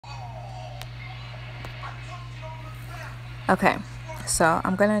Okay, so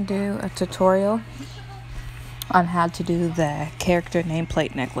I'm gonna do a tutorial on how to do the character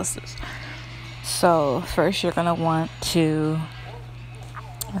nameplate necklaces. So first you're gonna want to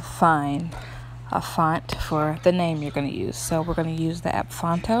find a font for the name you're gonna use. So we're gonna use the app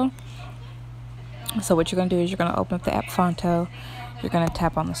Fonto. So what you're gonna do is you're gonna open up the app Fonto, you're gonna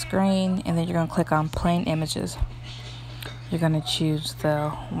tap on the screen, and then you're gonna click on plain images. You're gonna choose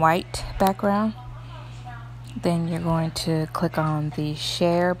the white background. Then you're going to click on the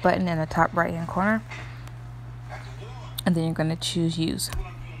share button in the top right hand corner, and then you're going to choose use.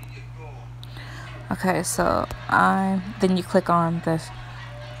 Okay, so then you click on this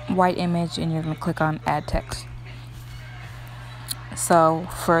white image and you're going to click on add text. So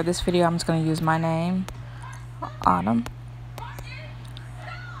for this video I'm just going to use my name, Autumn,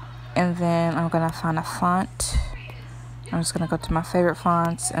 and then I'm going to find a font. I'm just going to go to my favorite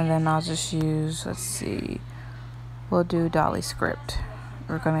fonts, and then I'll just use, let's see, we'll do Dolly Script.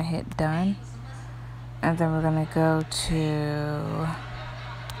 We're going to hit done, and then we're going to go to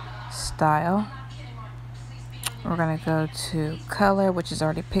style. We're going to go to color, which is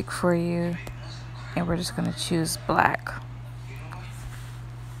already picked for you, and we're just going to choose black.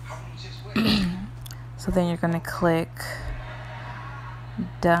 So then you're going to click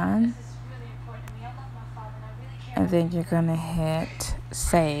done, and then you're going to hit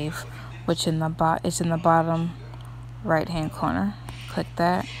save, which in the it's in the bottom right hand corner. Click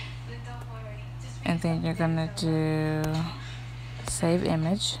that, and then you're going to do save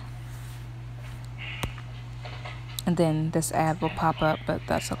image, and then this ad will pop up, but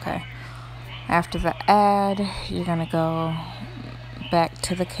that's okay. After the ad, you're going to go back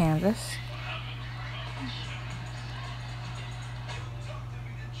to the canvas,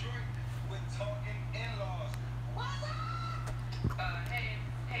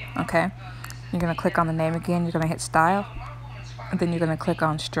 okay. You're going to click on the name again, you're going to hit style, and then you're going to click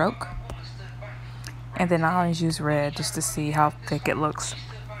on stroke, and then I always use red just to see how thick it looks.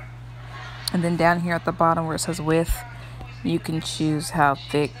 And then down here at the bottom where it says width, you can choose how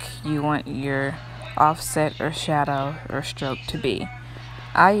thick you want your offset or shadow or stroke to be.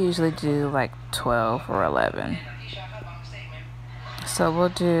 I usually do like 12 or 11. So we'll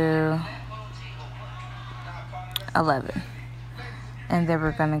do 11. And then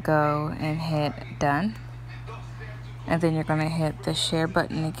we're going to go and hit done. And then you're going to hit the share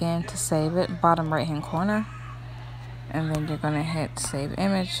button again to save it, bottom right hand corner. And then you're going to hit save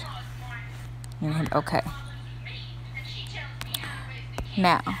image. And hit OK.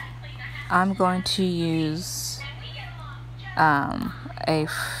 Now, I'm going to use a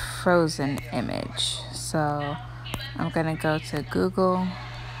frozen image. So I'm going to go to Google,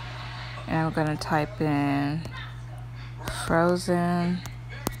 and I'm going to type in frozen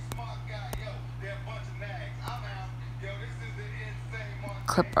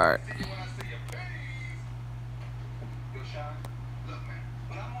clip art.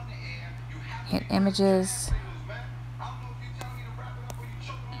 Hit images,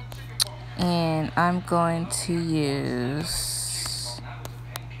 and I'm going to use,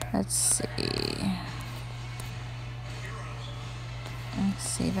 let's see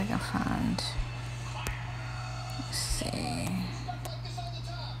if I can find, let's see,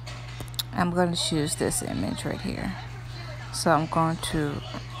 I'm going to choose this image right here. So I'm going to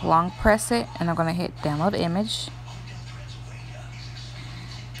long press it, and I'm going to hit download image,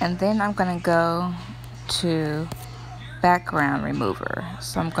 and then I'm going to go to background remover.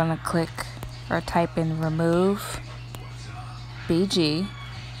 So I'm going to click or type in remove BG,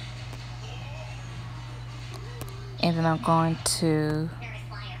 and then I'm going to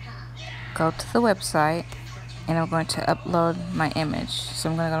go to the website, and I'm going to upload my image. So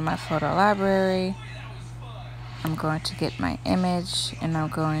I'm going to go to my photo library, I'm going to get my image, and I'm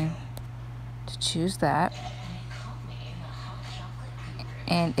going to choose that,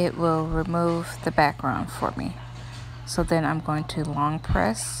 and it will remove the background for me. So then I'm going to long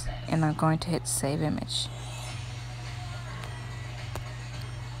press, and I'm going to hit save image.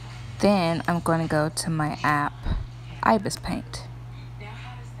 Then I'm going to go to my app Ibis Paint,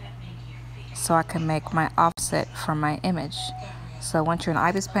 so I can make my offset for my image. So once you're in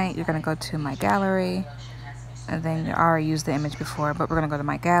Ibis Paint, you're going to go to my gallery, and then I already used the image before, but we're going to go to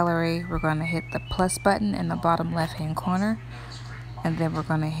my gallery. We're going to hit the plus button in the bottom left hand corner, and then we're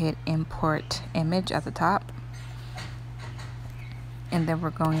going to hit import image at the top, and then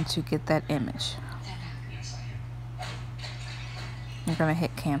we're going to get that image. You're going to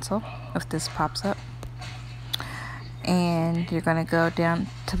hit cancel if this pops up, and you're going to go down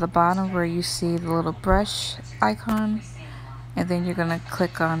to the bottom where you see the little brush icon, and then you're going to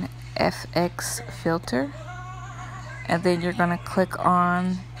click on FX filter, and then you're going to click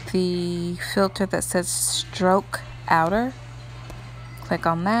on the filter that says stroke outer. Click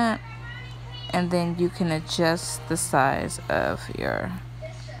on that, and then you can adjust the size of your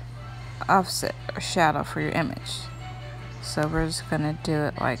offset or shadow for your image. So we're just going to do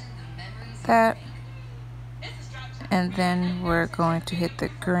it like that, and then we're going to hit the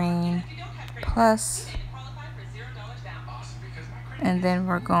green plus, and then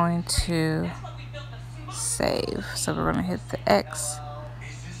we're going to save. So we're going to hit the X,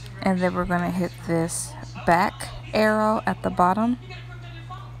 and then we're going to hit this back arrow at the bottom,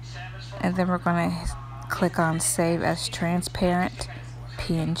 and then we're going to click on save as transparent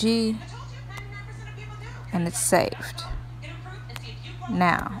PNG, and it's saved.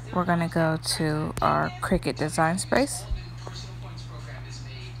 Now we're going to go to our Cricut design space.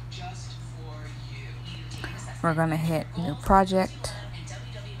 We're going to hit new project.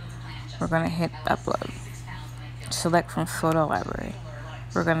 We're going to hit upload. Select from photo library.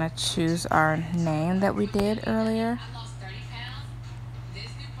 We're going to choose our name that we did earlier,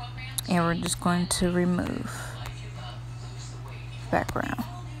 and we're just going to remove background.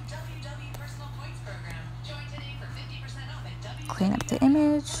 Clean up the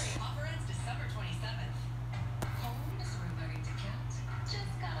image,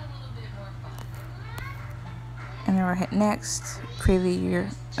 and then we'll hit next. Preview your,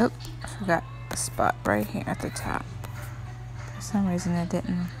 oh, I forgot a spot right here at the top. For some reason it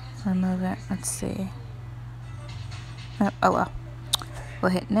didn't remove it. Let's see. Oh well.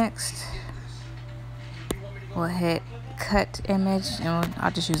 We'll hit next. We'll hit cut image, and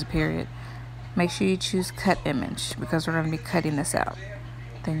I'll just use a period. Make sure you choose cut image because we're going to be cutting this out.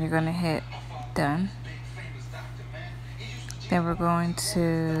 Then you're going to hit done. Then we're going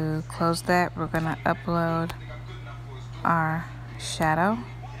to close that. We're going to upload our shadow.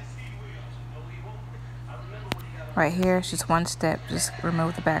 Right here, it's just one step. Just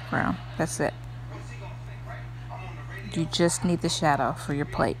remove the background. That's it. You just need the shadow for your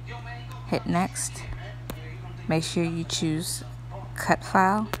plate. Hit next. Make sure you choose cut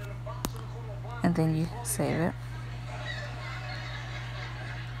file, and then you save it.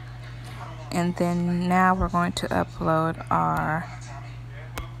 And then now we're going to upload our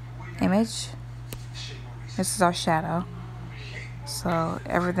image. This is our shadow. So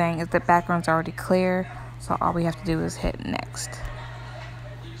everything, if the background's already clear, so all we have to do is hit next.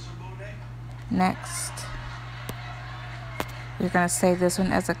 Next. You're going to save this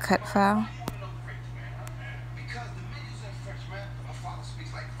one as a cut file.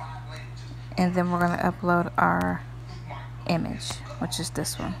 And then we're going to upload our image, which is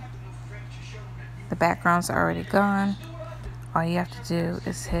this one. The background's already gone. All you have to do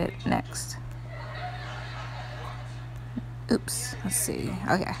is hit next. Oops, let's see.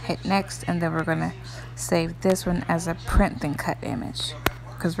 Okay, hit next, and then we're going to save this one as a print then cut image,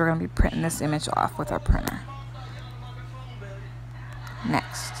 because we're going to be printing this image off with our printer.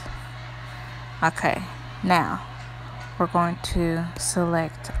 Next. Okay, now we're going to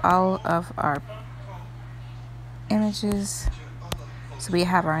select all of our images. So we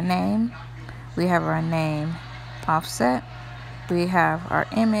have our name, we have our name offset, we have our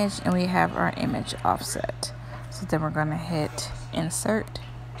image, and we have our image offset. So then we're going to hit insert.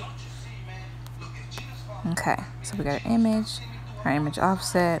 Okay, so we got our image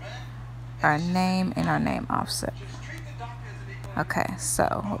offset, our name, and our name offset. Okay, so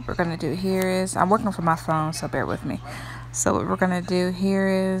what we're going to do here is, I'm working from my phone, so bear with me. So what we're going to do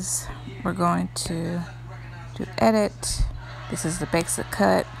here is, we're going to do edit. This is the basic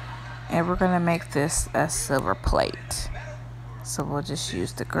cut, and we're going to make this a silver plate. So we'll just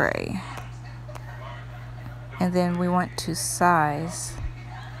use the gray. And then we want to size.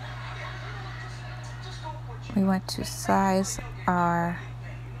 We want to size our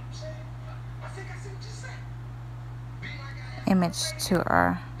image to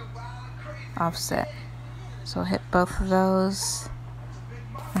our offset. So hit both of those,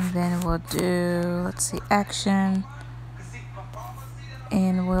 and then we'll do, let's see, action,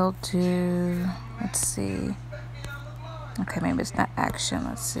 and we'll do, let's see, okay, maybe it's not action,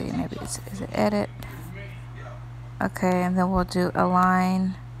 let's see, maybe is it edit? Okay, and then we'll do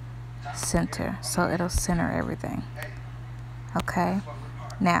align center, so it'll center everything. Okay,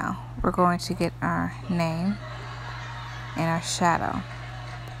 now we're going to get our name and our shadow.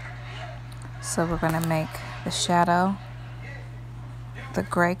 So we're going to make the shadow the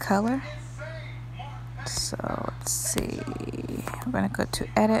gray color. So let's see, we're going to go to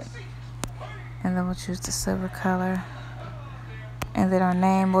edit, and then we'll choose the silver color, and then our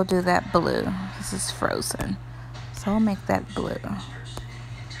name, we'll do that blue. This is frozen, so we'll make that blue.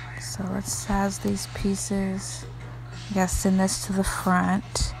 So let's size these pieces You gotta send this to the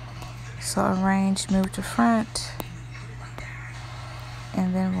front. So arrange, move to front,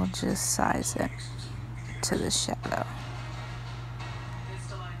 and then we'll just size it to the shadow.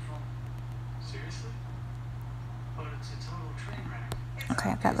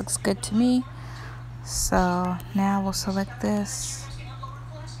 Okay, that looks good to me. So now we'll select this.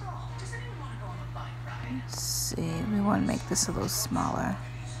 Let's see, we want to make this a little smaller.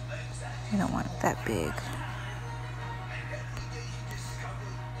 We don't want it that big.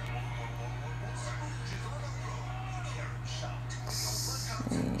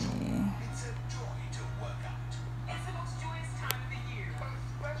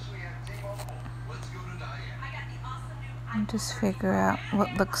 And just figure out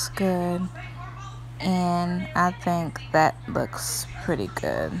what looks good, and I think that looks pretty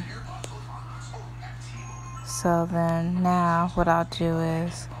good. So then now what I'll do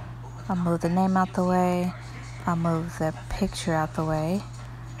is I'll move the name out the way, I'll move the picture out the way,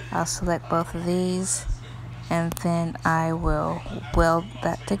 I'll select both of these, and then I will weld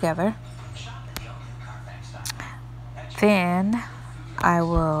that together. Then I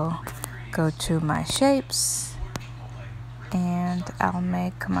will go to my shapes, and I'll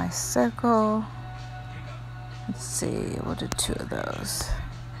make my circle. Let's see, we'll do 2 of those.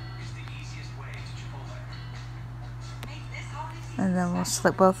 And then we'll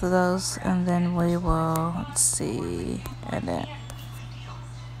select both of those, and then we will, let's see, edit,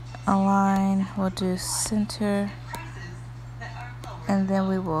 align, we'll do center, and then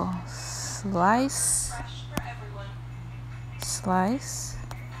we will slice,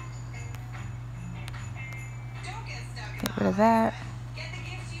 get rid of that.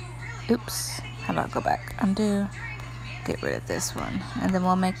 Oops, how do I go back? Undo, get rid of this one, and then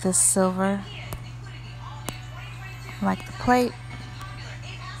we'll make this silver like the plate.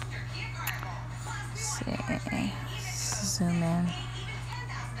 Let's see, zoom in.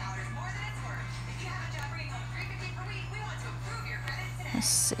 Let's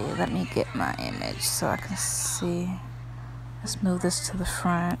see, let me get my image so I can see. Let's move this to the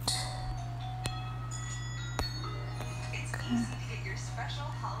front. Okay.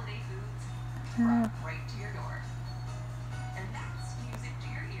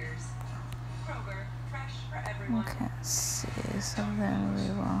 Okay, let's see, so then we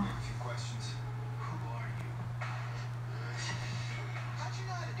will.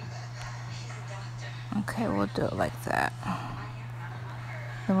 Okay, we'll do it like that.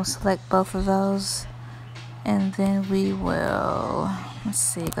 Then we'll select both of those, and then we will, let's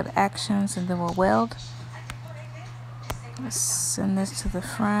see, go to actions, and then we'll weld. Let's send this to the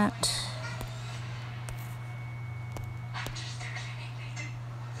front.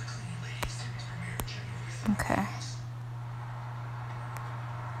 Okay.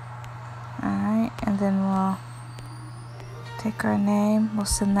 Alright, and then we'll take our name, we'll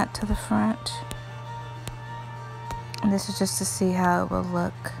send that to the front. And this is just to see how it will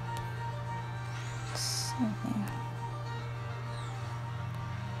look. Let's see.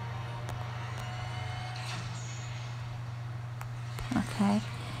 Okay,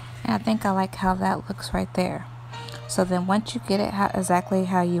 and I think I like how that looks right there. So then once you get it exactly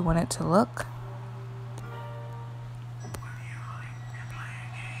how you want it to look,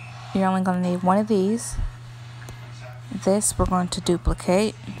 you're only going to need 1 of these. This we're going to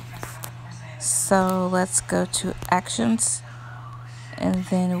duplicate. So let's go to actions, and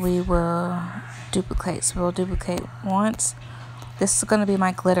then we will duplicate. So we'll duplicate once. This is going to be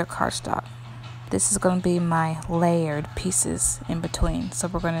my glitter cardstock. This is going to be my layered pieces in between. So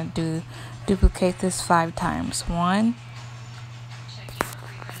we're going to duplicate this 5 times. 1,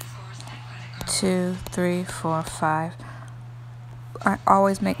 2, 3, 4, 5. I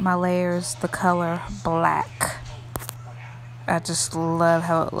always make my layers the color black. I just love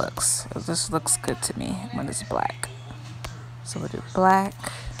how it looks. It just looks good to me when it's black. So we'll do black,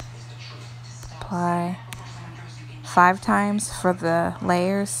 apply 5 times for the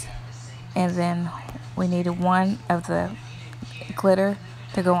layers, and then we need 1 of the glitter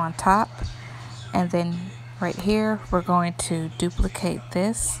to go on top, and then right here we're going to duplicate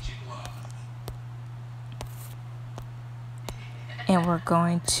this, and we're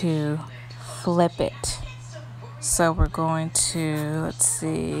going to flip it. So we're going to, let's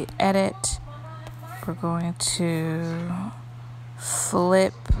see, edit, we're going to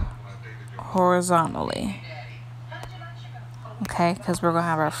flip horizontally, okay, because we're going to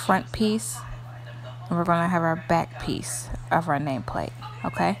have our front piece and we're going to have our back piece of our nameplate,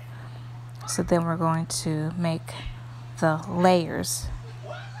 okay. So then we're going to make the layers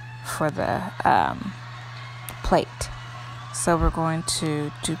for the plate. So we're going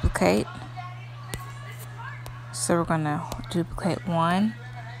to duplicate, So we're going to duplicate 1,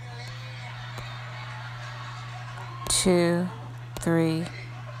 2, 3,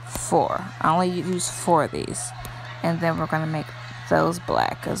 4. I only use 4 of these. And then we're going to make those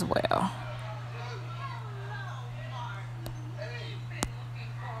black as well.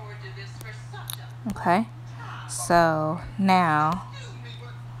 Okay, so now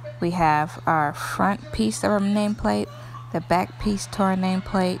we have our front piece of our nameplate, the back piece to our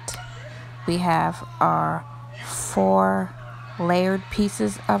nameplate. We have our 4 layered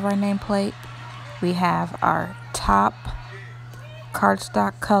pieces of our nameplate. We have our top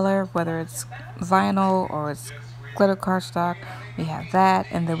cardstock color, whether it's vinyl or it's glitter cardstock. We have that,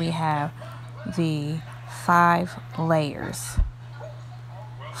 and then we have the 5 layers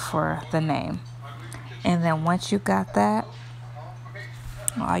for the name. And then once you got that,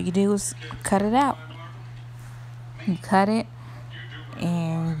 all you do is cut it out. You cut it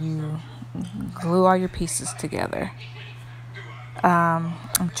and you glue all your pieces together.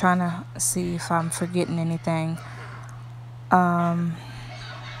 I'm trying to see if I'm forgetting anything.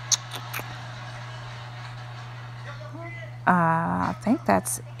 I think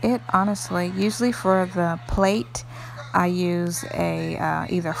that's it, honestly. Usually for the plate, I use a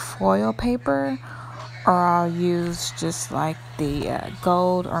either foil paper, or I'll use just like the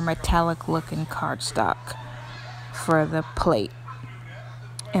gold or metallic looking cardstock for the plate,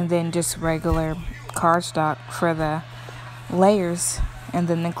 and then just regular cardstock for the layers, and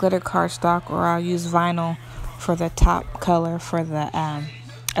then the glitter cardstock, or I'll use vinyl for the top color for the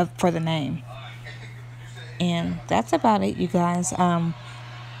name. And that's about it, you guys. And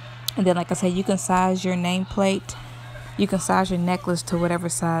then, like I said, you can size your nameplate. You can size your necklace to whatever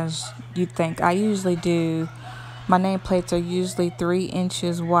size you think. I usually do, my nameplates are usually 3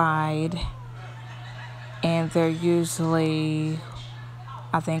 inches wide. And they're usually,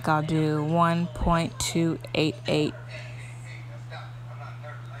 I think I'll do 1.288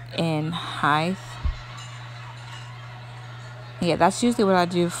 in height. Yeah, that's usually what I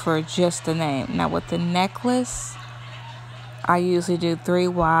do for just the name. Now with the necklace, I usually do 3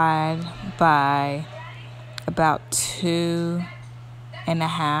 wide by about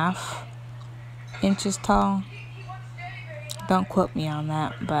 2.5 inches tall. Don't quote me on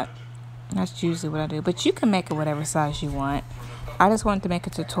that, but that's usually what I do. But you can make it whatever size you want. I just wanted to make a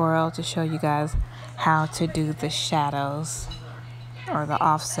tutorial to show you guys how to do the shadows or the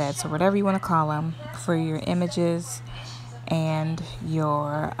offsets or whatever you want to call them for your images and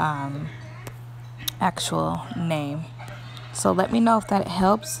your actual name. So let me know if that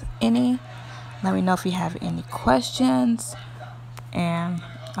helps any. Let me know if you have any questions, and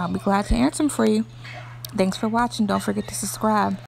I'll be glad to answer them for you. Thanks for watching. Don't forget to subscribe.